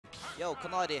Yo,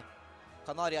 Kanari.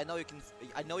 Kanari, I know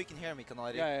you can hear me,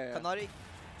 Kanari. Yeah. Kanari,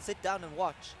 sit down and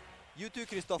watch. You too,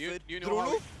 Kristoffer. Do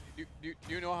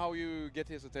you know how you get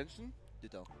his attention? You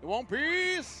don't. One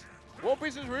Piece! One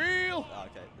Piece is real! Ah,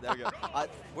 okay, there we go.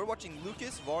 We're watching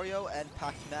Lucas, Wario, and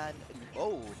Pac-Man.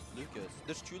 Oh, Lucas.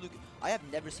 There's two Lucas. I have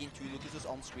never seen two Lucases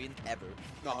on screen ever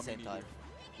at the same time.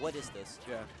 What is this?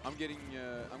 Yeah, I'm getting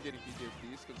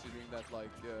PTSDs considering that like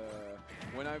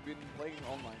when I've been playing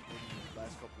online for the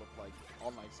last couple of like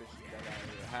online sessions that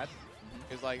I had,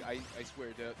 it's like I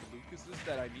swear the Lucases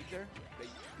that I meet there,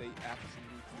 they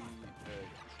absolutely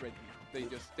shred me. They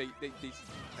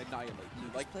annihilate me.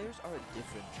 Like players are a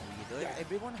different breed. Like,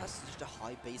 everyone has such a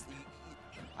high base.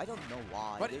 I don't know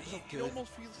why. But it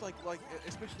almost feels like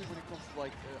especially when it comes to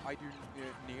like either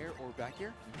near or back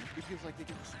air, it feels like they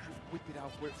can just whip it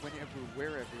out whenever,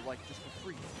 wherever, like just for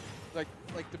free. Like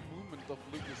the movement of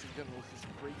Lucas in general is just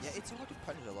crazy. Yeah, it's hard to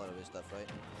punish a lot of his stuff, right?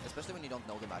 Especially when you don't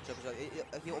know the matchup. Like,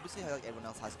 he obviously, like everyone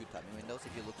else, has good timing windows.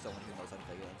 If you look someone who knows how to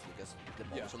play against Lucas, the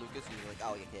most of Lucas, you're like,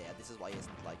 oh yeah, this is why he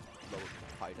isn't like low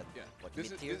higher than like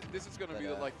mid-tier. This is gonna be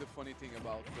like the funny thing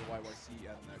about the YYC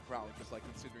and Crown, just like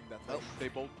considering that like, they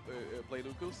both play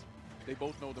Lucas. They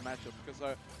both know the matchup because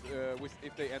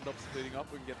if they end up splitting up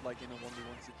and get like in a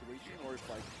 1v1 situation, or if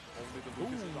like only the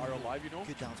Lucases are alive, you know,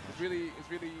 it's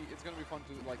gonna be fun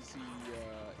to like see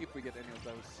if we get any of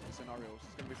those scenarios.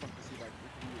 It's gonna be fun to see like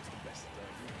who is the best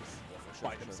Lucas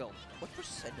by himself. What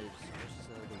percentage versus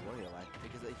the Warrior like?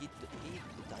 Because he died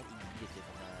immediately from that.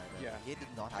 He did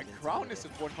not have. And Crown is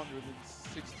at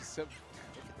 167.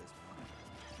 Look at this.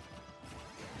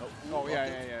 Oh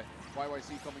yeah.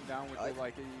 YYC coming down with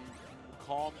like a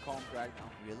calm drag now.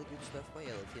 Really good stuff by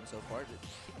Yellow Team so far.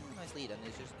 Keeping a nice lead, and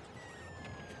it's just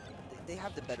they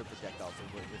have the better projectiles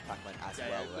with Pac-Man as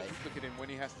well, right? Look at him when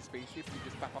he has the spaceship. He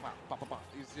just pa.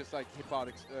 He's just like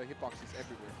hitboxes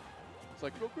everywhere. It's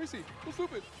like go crazy, go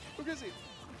stupid, go crazy.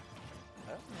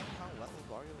 I don't know how well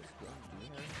Wario is doing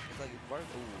here. It's like Wario.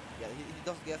 Ooh, yeah, he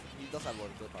does have a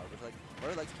lot of good power, but like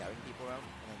Wario likes carrying people around.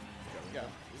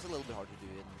 It's a little bit hard to do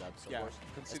in dubs, of course.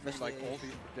 Considering like all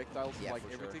these projectiles, like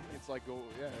everything, it's like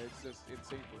it's just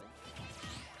insane for him.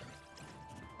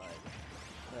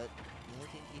 But Yellow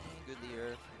Team keeping a good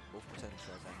leader, both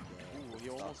potentials and. Ooh,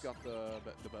 he almost got the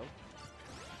belt.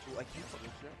 Ooh,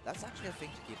 that's actually a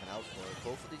thing to keep an eye out for.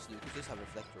 Both of these Lucases have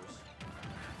reflectors.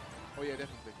 Oh yeah,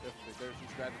 definitely. There's some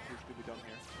strategies to be done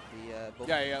here. Look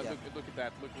at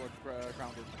that. Look what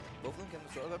Crown did. Both of them can.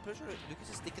 So I'm pretty sure Lucas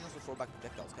is sticking us with throwback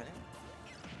projectiles, can he?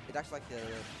 It acts like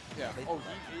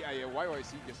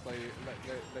YYC just let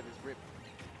it rip.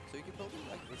 So you can probably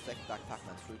like reflect back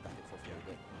Pac-Man's fruit back and forth a little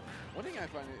bit. One thing I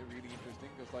find it really interesting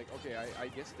because like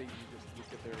I guess they just look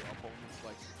at their opponent's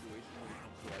like situation when it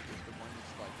comes to like if the one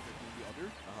is like hitting the other.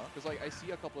 Because like I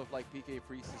see a couple of like PK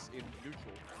freezes in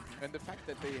neutral, and the fact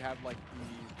that they have like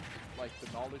the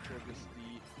knowledge or just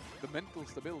the mental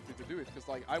stability to do it,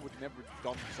 because like I would never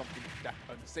done something that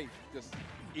unsafe just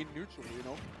in neutral, you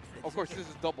know. Of course, this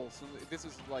is doubles, so this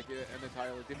is like an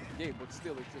entirely different game, but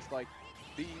still, it's just like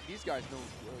these guys know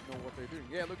what they're doing.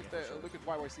 Yeah, look at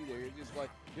YYC there. He's just like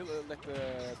he'll let the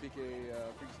PK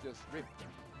freeze just rip.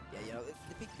 Yeah, you know, they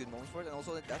pick good moments for it, and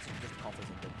also that's just confidence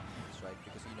in them, right?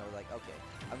 Because you know, like, okay,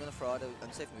 I'm gonna throw out an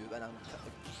unsafe move, and I'm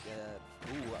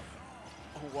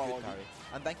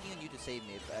I'm banking on you to save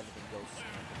me if everything goes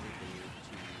completely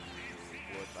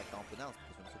towards I can't pronounce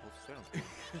because I'm supposed to turn on screen.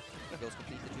 It goes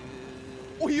completely to.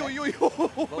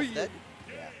 Both dead?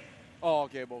 Yeah. Oh,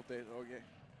 okay, both dead. Okay.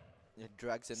 It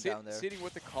drags him down there. Sitting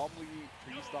with the calmly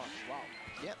 3 stocks. Wow.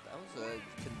 Yeah, that was a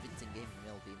convincing game from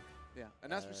Yellow Team. Yeah,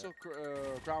 and as we saw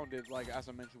grounded, like as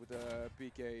I mentioned with the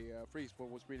PK freeze, what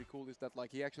was really cool is that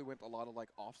like he actually went a lot of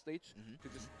like off stage to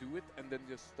just do it and then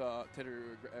just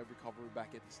tether recover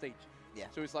back at the stage. Yeah.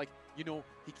 So it's like, you know,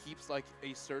 he keeps like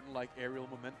a certain like aerial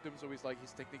momentum, so he's like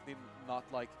he's technically not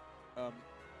like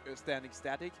standing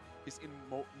static. He's in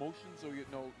motion, so you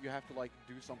know you have to like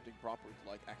do something proper to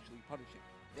like actually punish him.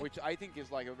 Yeah. Which I think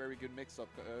is like a very good mix-up,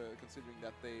 considering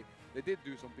that they did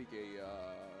do some PK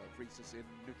freezes in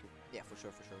neutral. Yeah, for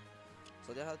sure.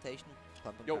 So the adaptation,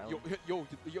 Plump and yo,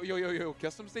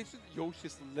 custom station,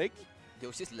 Yoshi's leg.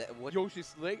 What?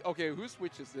 Yoshi's leg. Okay, who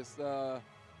switches this?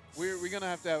 We're gonna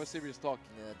have to have a serious talk.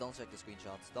 Don't check the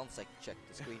screenshots. Don't check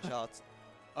the screenshots.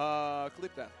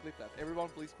 Clip that. Everyone,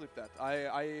 please clip that.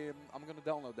 I'm gonna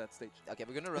download that stage. Okay,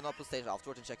 we're gonna run up the stage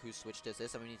afterwards and check whose switch this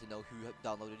is, and we need to know who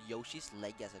downloaded Yoshi's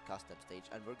leg as a custom stage,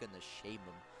 and we're gonna shame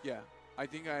them. Yeah, I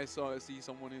think I see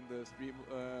someone in the stream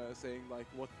saying like,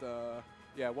 what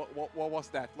was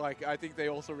that? Like, I think they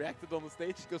also reacted on the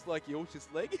stage because like Yoshi's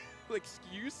leg. Like,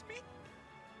 excuse me.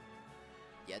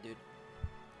 Yeah, dude.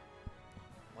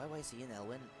 YYC and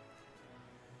Elwin.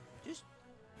 Just,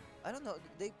 I don't know.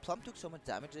 Plump took so much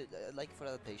damage. Like for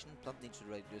adaptation, Plump needs to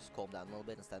just calm down a little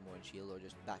bit and stand more in shield, or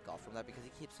just back off from that because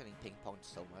he keeps getting ping ponged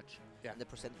so much. Yeah. And the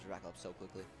percentage rack up so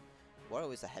quickly.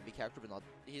 Wario is a heavy character, but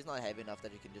he's not heavy enough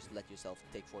that you can just let yourself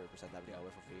take 40% every hour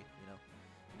for free, you know?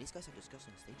 And these guys are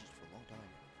discussing stages for a long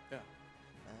time. Yeah.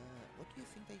 What do you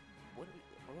think what are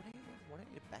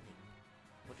they banning?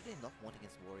 What do they not want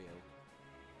against Wario?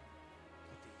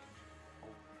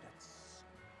 Oh, that's...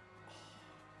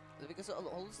 Because all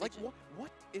the like,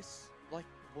 stages...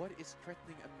 what is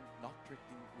threatening and not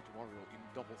threatening with Wario in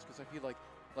doubles? Because I feel like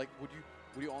would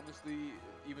you honestly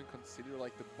even consider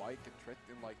like the bike a threat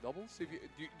in like doubles? If you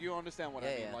do you understand what I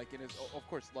mean? Yeah. Like, in of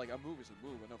course, like a move is a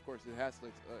move, and of course it has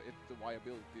like it's the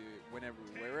viability whenever,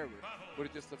 wherever. But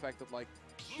it's just the fact that, like,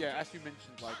 yeah, as you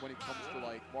mentioned, like when it comes to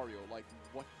like Wario, like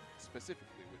what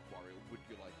specifically with Wario would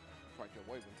you like try to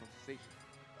avoid when it comes to station?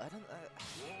 I have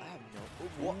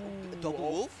no... What? Double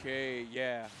wolf? Okay,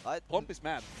 yeah. Plump is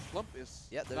mad. Plump is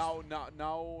now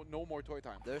no more toy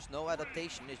time. There's no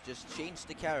adaptation, it's just change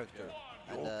the character.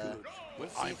 And we'll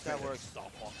see if that works.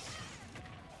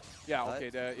 Yeah,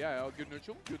 okay, good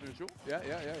neutral. Yeah.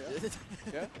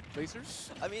 Yeah,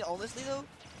 lasers. I mean, honestly though,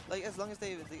 like as long as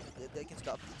they can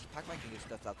stop, Pac-Man can get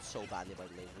stuffed out so badly by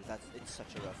the lasers. It's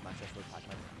such a rough matchup for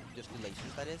Pac-Man. Just the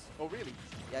lasers, that is. Oh really?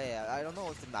 Yeah. I don't know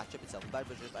if the matchup itself is bad,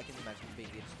 but just I can imagine being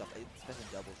getting stuffed, especially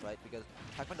in doubles, right? Because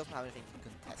Pac-Man doesn't have anything to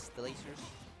contest the lasers.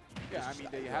 Yeah, I mean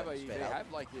they have a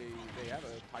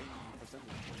tiny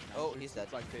percentage. Oh, he's dead.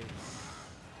 It's like they.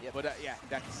 Yep. But yeah,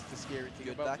 that's the scary thing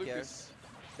Good about back Lucas.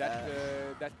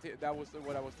 That was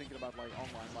what I was thinking about, like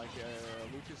online. Like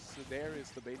Lucas there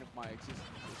is the bane of my existence,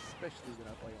 especially when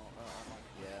I play online.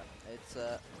 Yeah, it's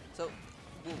so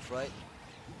Wolf, right?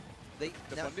 The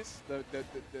fundies, the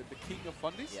king of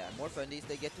fundies. Yeah, more fundies.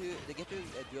 They get to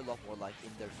do a lot more like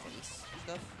in their face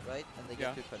stuff, right? And they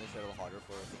get to punish a little harder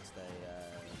for things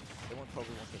they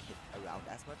probably won't get hit around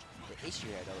as much. The issue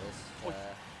here though is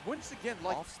once again,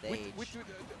 like off stage with the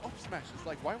up smashes,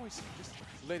 like why was he just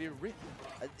let it rip?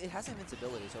 It has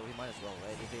invincibility, so he might as well,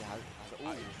 right? If he has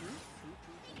true.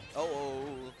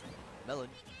 Oh, melon.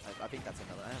 I think that's a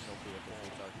melon. I have no clue what the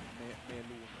fruits are.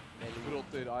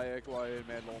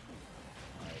 Melon.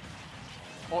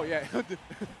 Oh yeah,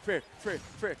 fair.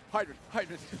 Hydrant.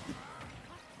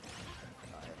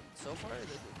 So far,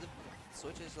 the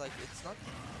Switch is like it's not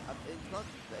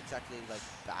exactly like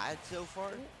bad so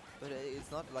far, but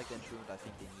it's not like the improvement I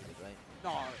think they needed, right?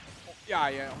 No,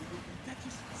 yeah. That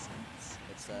just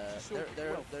it's so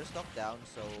they're stuck down,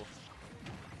 so.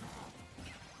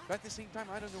 But at the same time,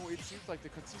 I don't know. It seems like the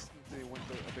consistency went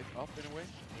a bit up in a way.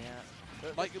 Yeah.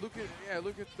 Like look at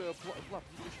the Plump.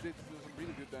 He just did some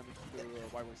really good damage to the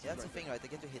YYC. Yeah, that's the thing, right? They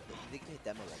get to hit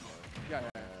them a lot more. Yeah.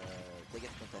 They get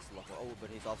to contest a lot more. Oh,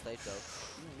 but he's off stage though.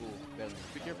 Ooh, barely.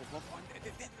 Be careful, Plump.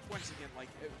 Once again,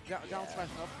 like down smash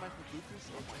and up smash with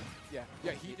Lucas. Oh my. Yeah.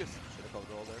 He just should have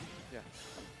covered all there. Yeah.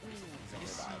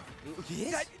 Yes. I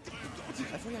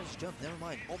thought I just jumped. Never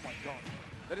mind. Oh my god.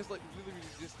 That is like literally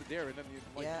just there, and then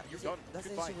you're done. That's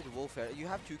the issue with Wolf here. You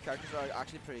have two characters that are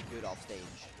actually pretty good off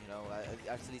stage. You know,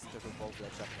 at least in terms of both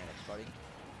that shotgun and starting.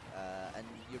 And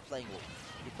you're playing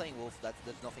Wolf.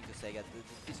 There's nothing to say.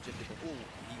 It's just different. Oh,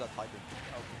 he got hydrant.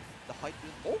 Okay. The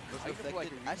hydrant was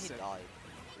reflected and he died.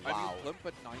 Wow. I mean, Plump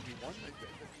at 91. It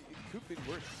could have been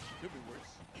worse.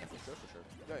 Yeah, for sure.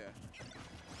 Yeah.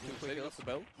 Setting up the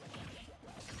bell.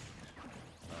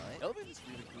 Alright. Elwin is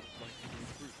really good. Like,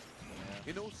 fruit. Yeah.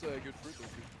 He knows good fruit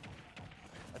though too.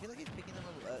 I feel like he's picking them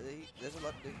up. There's a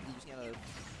lot. He's losing a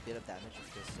bit of damage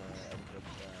because Elwin could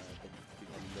have been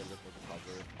doing a little bit more to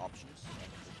cover options and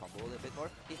to combo a little bit more.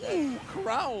 Ooh,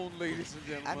 crown, ladies and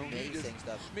gentlemen. Amazing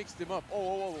stuff. Mixed him up.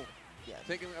 Oh. Yeah.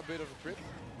 Taking a bit of a trip.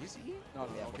 Is he? No,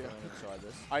 yeah, okay. Try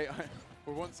this. I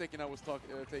for 1 second I was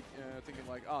thinking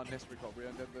like, nest recovery,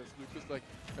 and then there's Lucas like,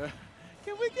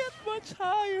 can we get much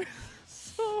higher?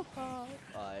 So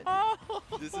high.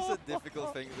 This is a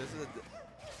difficult thing.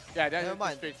 Yeah, that never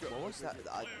mind. What was that?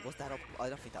 Was that up? I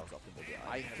don't think that was up in the video.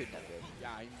 I couldn't have been.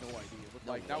 Yeah, I have no idea. But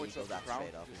No like now it's way up that crown.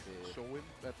 straight up Just show him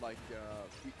that like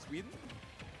Sweden.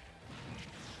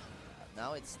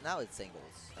 Now it's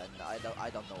singles, and I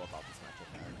don't know about this matchup,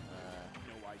 man.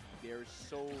 No idea. There's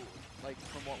so like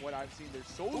from what I've seen, there's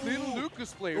so little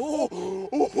Lucas players.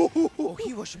 Oh,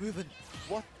 he was moving.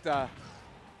 What the?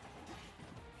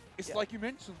 It's like you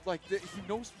mentioned, like he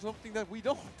knows something that we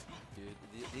don't. Dude,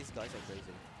 these guys are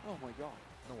crazy. Oh my god.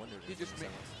 No wonder. He just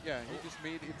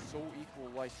made it so equal,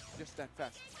 like just that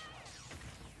fast.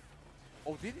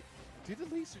 Oh, did the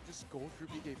laser just go through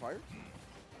PK fire?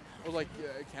 Or like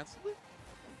cancel it?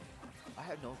 I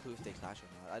have no clue if they clash or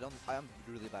not. I am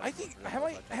really bad. I think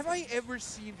have I ever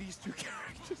seen these two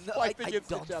characters No, fighting I against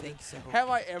don't each other? think so. Have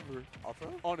I ever? Up throw?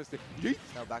 Honestly. Yeet.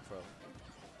 No, back throw.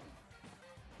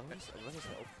 What is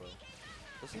an up throw?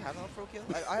 Does he have an up throw kill?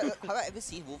 Have I ever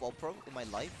seen Wolf up throw in my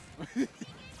life?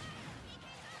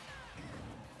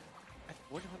 At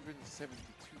 172.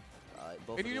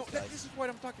 Both And you know, this is what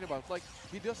I'm talking about. Like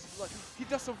he does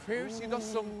some fairs, he does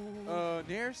some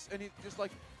nairs, and he just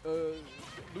like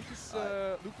Lucas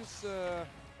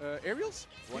aerials.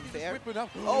 One fair. Out.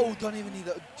 Oh, don't even need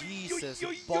that. Jesus.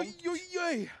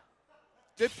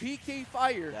 The PK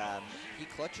fire. Damn, he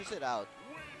clutches it out.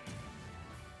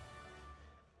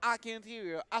 I can't hear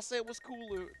you. I said it was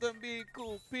cooler than being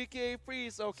cool. PK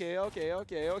freeze. Okay.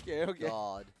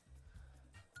 God.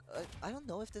 I don't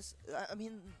know if this. I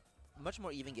mean, much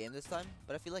more even game this time,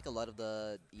 but I feel like a lot of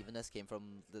the evenness came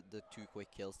from the 2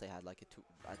 quick kills they had, like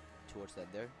towards the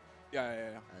end there.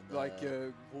 Yeah. And, like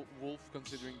Wolf,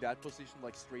 considering that position,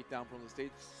 like straight down from the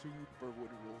stage, super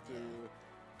wonderful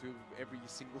to every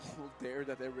single dare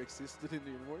that ever existed in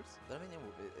the universe. But I mean,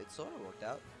 it sort of worked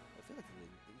out. I feel like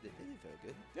they did very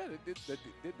good. Yeah, they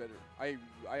did better.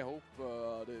 I hope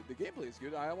the gameplay is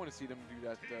good. I want to see them do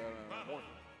that more.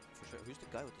 For sure. Who's the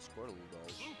guy with the squirrel ball?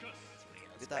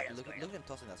 Look at that! Look at him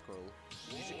tossing that squirrel.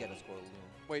 You should get a squirrel. You know.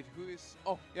 Wait, who is?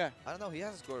 Oh, yeah. I don't know. He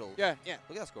has a squirrel. Yeah.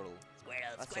 Look at that squirrel.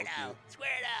 Squirtle, That's Squirtle, so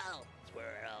Squirtle,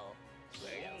 Squirtle.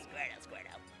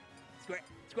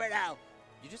 Squirtle.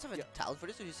 You just have a talent for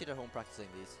this, or you sit at home practicing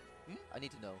these? I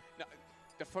need to know. No,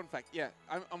 the fun fact, yeah,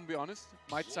 I'm gonna be honest,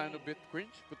 might sound a bit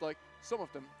cringe, but like some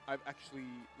of them I've actually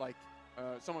like,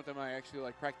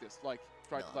 practiced, like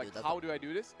tried to like, how do I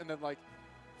do this, and then like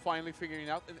finally figuring it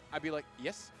out, and I'd be like,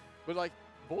 yes, but like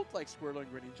both like Squirtle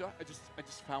and Greninja, I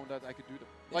just found out I could do them.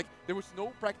 Like there was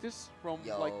no practice from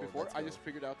like before. I just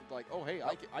figured out that like, oh hey,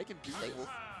 I can do this.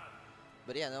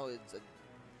 But yeah, no, it's.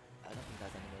 I don't think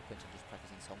that's any more cringe than just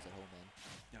practicing songs at home, man.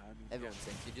 Yeah, I mean, everyone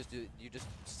sings. You're just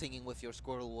singing with your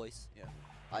squirrel voice. Yeah.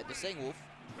 The saying Wolf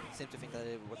seemed to think that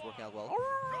it was working out well.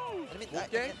 Oh, and I mean,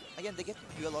 again, they get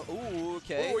to do a lot. Oh,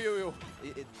 okay. Oh, yo.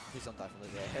 Please don't die from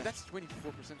this. And that's 24%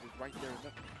 right there.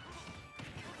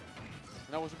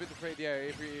 And I was a bit afraid,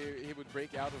 if he would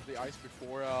break out of the ice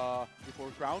before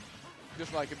Crown,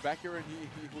 just like in back here, and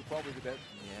he would probably be dead.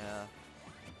 Yeah.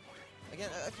 Again,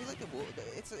 I feel like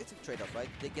it's a trade-off, right?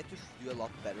 They get to do a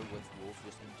lot better with Wolf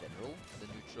just in general, the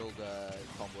neutral, the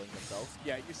comboing themselves.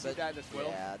 Yeah, you see that as well.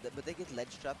 Yeah, but they get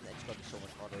ledge trapped, and edge guard is so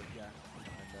much harder. Yeah.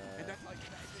 And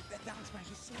that down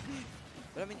smash is so big.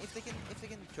 But I mean, if they can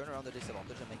turn around the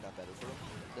disadvantage and make that better for them,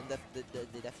 then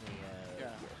they definitely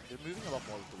they're moving a lot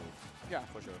more with the Wolves. Yeah,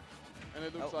 for sure. And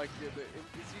it looks like it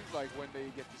seems like when they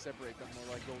get to separate them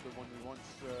or like go the 1v1s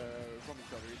from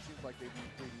each other, it seems like they do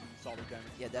pretty solid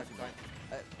damage. Yeah, definitely.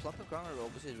 Plump and Crown are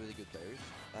obviously really good players.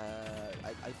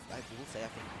 I will say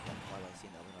I think Whyyz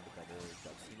and Elwin are the better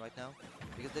dub team right now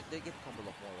because they get combo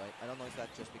a lot more, right? I don't know if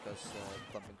that's just because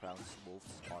Plump and Crown's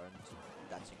Wolves aren't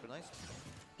that synchronized.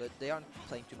 But they aren't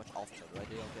playing too much off each other, right?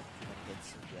 They don't get too many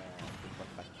hits and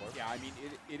back and forth. Yeah, I mean,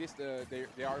 it is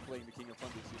they are playing the King of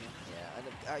Thunders, you know? Yeah,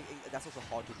 and that's also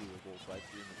hard to do with Wolf, right?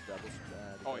 Doing the doubles.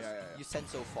 You send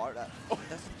so far that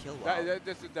doesn't kill well.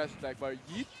 That's a dash attack by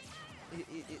Yeet.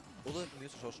 All the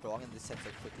moves are so strong and they send so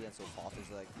quickly and so fast,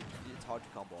 it's like, it's hard to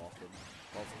combo off them.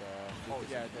 Whilst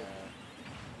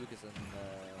Lucas and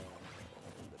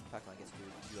the Pac-Man gets to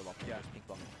do a lot more ping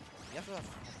pong. You have to have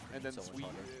and then so the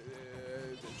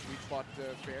sweet spot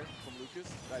fair from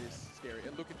Lucas, that is scary.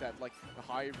 And look at that, like the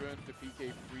high run, the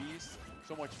PK freeze,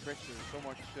 so much pressure, so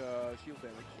much shield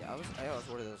damage. Yeah, I was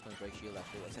worried that it was going to break shield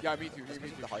actually. Yeah, me too.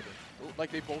 The high run.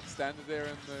 Like they both standed there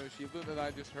and shielded, and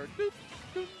I just heard doop,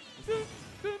 doop, doop,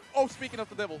 doop. Oh, speaking of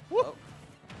the devil.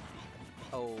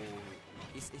 Oh,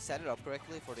 he set it up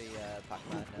correctly for the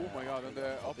Pac-Man. Oh my god, and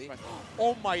the up smash.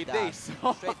 Oh my days.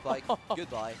 Straight bike.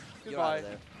 Goodbye. You're out of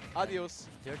there. Adios.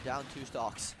 They're down 2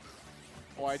 stocks.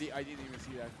 Oh, I didn't even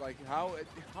see that. Like, how is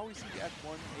he at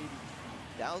 180?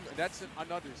 Down. That's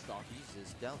another stock.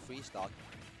 Jesus, down 3 stock.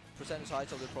 Percentage high,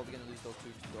 so they're probably going to lose those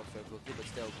 2 stocks very quickly, but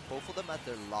still, both of them at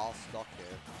their last stock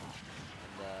here.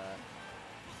 And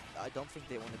I don't think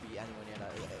they want to be anywhere near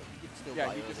that. You can still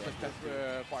you just like that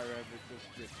fire and it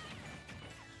just drift.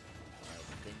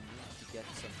 They need to get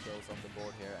some kills on the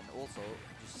board here, and also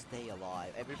just stay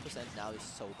alive. Every percent now is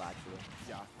so bad for them.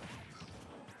 Yeah.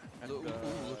 And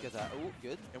look at that. Oh,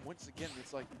 good. And once again,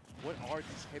 it's like, what are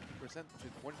these heavy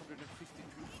percentages?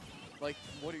 152. Like,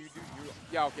 what are you doing?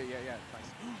 Okay,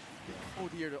 nice. Oh,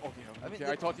 the air dodge. Okay. I mean,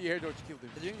 I thought the air dodge killed him.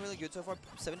 They're doing really good so far.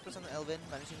 7% on Elwin,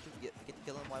 managing to get the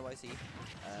kill on YYC.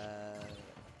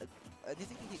 Do you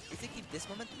think if they keep this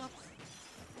momentum up,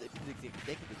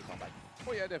 they could do the comeback.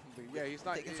 Oh yeah, definitely. Yeah, he's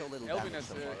not. Taking so little Elwin damage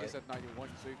so far, is right? at 91,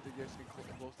 so if they just can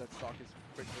close that stock as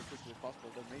quickly as possible,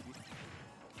 then maybe.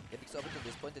 Yeah, because up until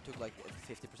this point, they took like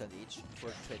 50% each for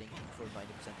trading for 90%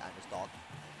 and the stock.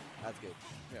 That's good.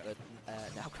 Yeah. But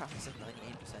now Kraft is at 98%.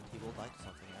 He will die to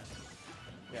something.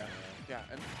 Yeah. Yeah.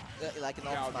 And like an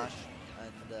yeah, up smash,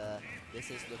 and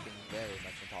this is looking very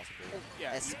much impossible. oh,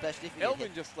 yeah. Especially if you Elwin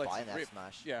get just hit lets by it an rip. F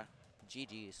smash. Yeah.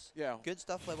 GG's. Yeah. Good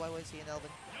stuff by YYC and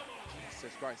Elvin.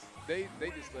 Jesus Christ. They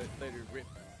just let it rip.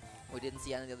 We didn't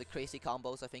see any of the crazy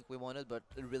combos I think we wanted, but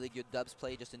a really good dubs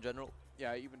play just in general.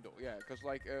 Yeah, even though, yeah, because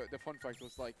like the fun fact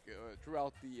was like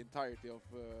throughout the entirety of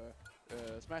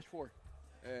Smash 4,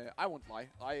 I won't lie,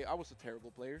 I was a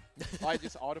terrible player. I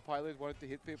just autopilot, wanted to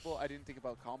hit people. I didn't think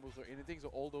about combos or anything, so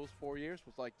all those 4 years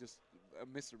was like just a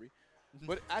misery.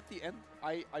 But at the end,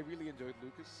 I really enjoyed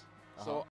Lucas. So